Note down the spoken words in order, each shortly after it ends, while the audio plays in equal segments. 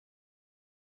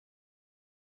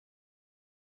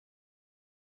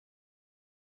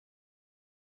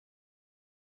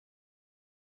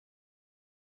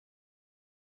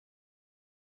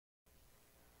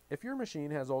If your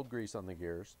machine has old grease on the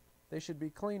gears, they should be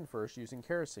cleaned first using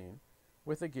kerosene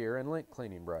with a gear and link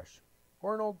cleaning brush,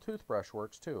 or an old toothbrush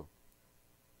works too.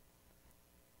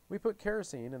 We put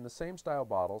kerosene in the same style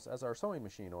bottles as our sewing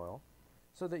machine oil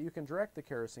so that you can direct the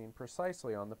kerosene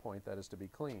precisely on the point that is to be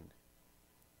cleaned.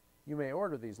 You may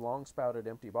order these long spouted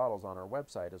empty bottles on our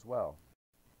website as well.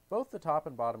 Both the top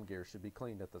and bottom gears should be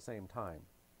cleaned at the same time.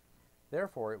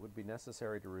 Therefore, it would be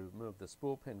necessary to remove the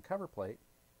spool pin cover plate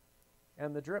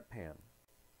and the drip pan.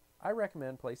 I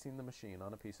recommend placing the machine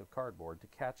on a piece of cardboard to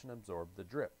catch and absorb the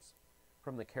drips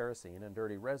from the kerosene and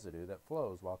dirty residue that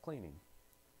flows while cleaning.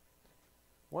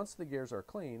 Once the gears are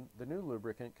clean, the new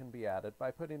lubricant can be added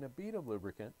by putting a bead of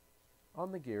lubricant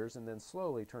on the gears and then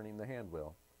slowly turning the hand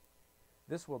wheel.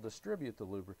 This will distribute the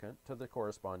lubricant to the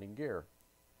corresponding gear.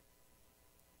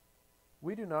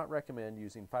 We do not recommend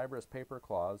using fibrous paper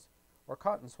cloths or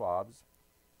cotton swabs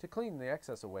to clean the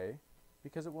excess away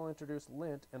because it will introduce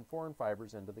lint and foreign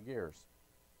fibers into the gears.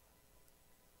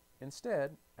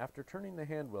 Instead, after turning the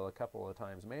hand wheel a couple of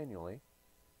times manually,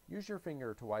 use your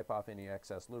finger to wipe off any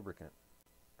excess lubricant.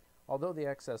 Although the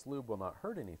excess lube will not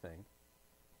hurt anything,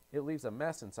 it leaves a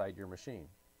mess inside your machine.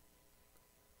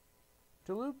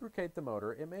 To lubricate the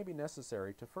motor, it may be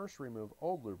necessary to first remove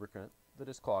old lubricant that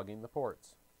is clogging the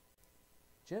ports.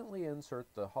 Gently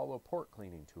insert the hollow port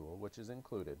cleaning tool, which is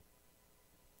included.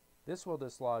 This will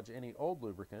dislodge any old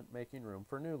lubricant, making room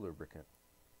for new lubricant.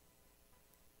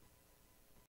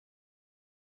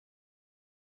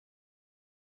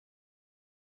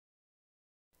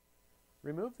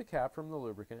 Remove the cap from the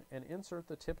lubricant and insert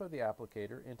the tip of the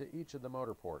applicator into each of the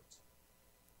motor ports.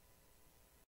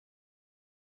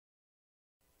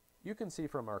 You can see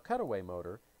from our cutaway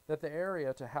motor that the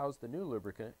area to house the new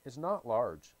lubricant is not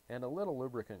large, and a little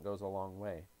lubricant goes a long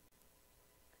way.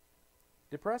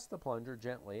 Depress the plunger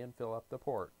gently and fill up the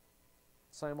port,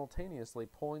 simultaneously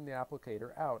pulling the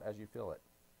applicator out as you fill it.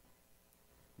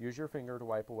 Use your finger to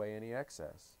wipe away any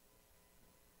excess,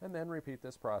 and then repeat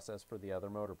this process for the other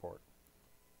motor port.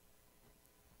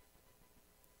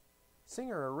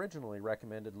 Singer originally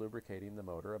recommended lubricating the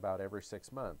motor about every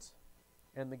 6 months,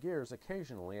 and the gears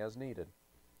occasionally as needed.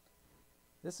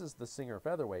 This is the Singer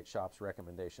Featherweight Shop's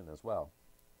recommendation as well.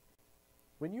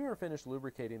 When you are finished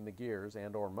lubricating the gears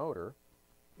and/or motor,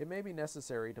 it may be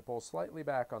necessary to pull slightly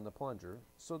back on the plunger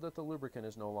so that the lubricant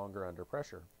is no longer under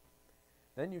pressure.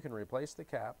 Then you can replace the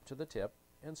cap to the tip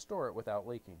and store it without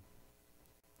leaking.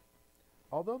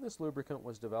 Although this lubricant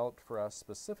was developed for us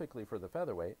specifically for the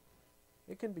Featherweight,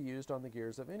 it can be used on the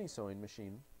gears of any sewing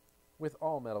machine with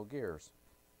all metal gears,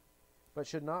 but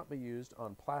should not be used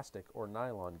on plastic or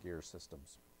nylon gear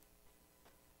systems.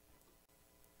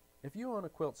 If you own a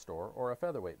quilt store or a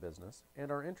featherweight business and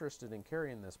are interested in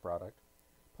carrying this product,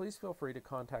 please feel free to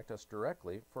contact us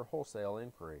directly for wholesale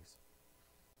inquiries.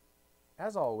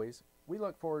 As always, we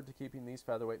look forward to keeping these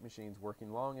featherweight machines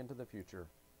working long into the future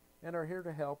and are here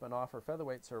to help and offer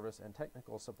featherweight service and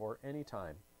technical support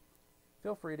anytime.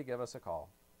 Feel free to give us a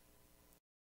call.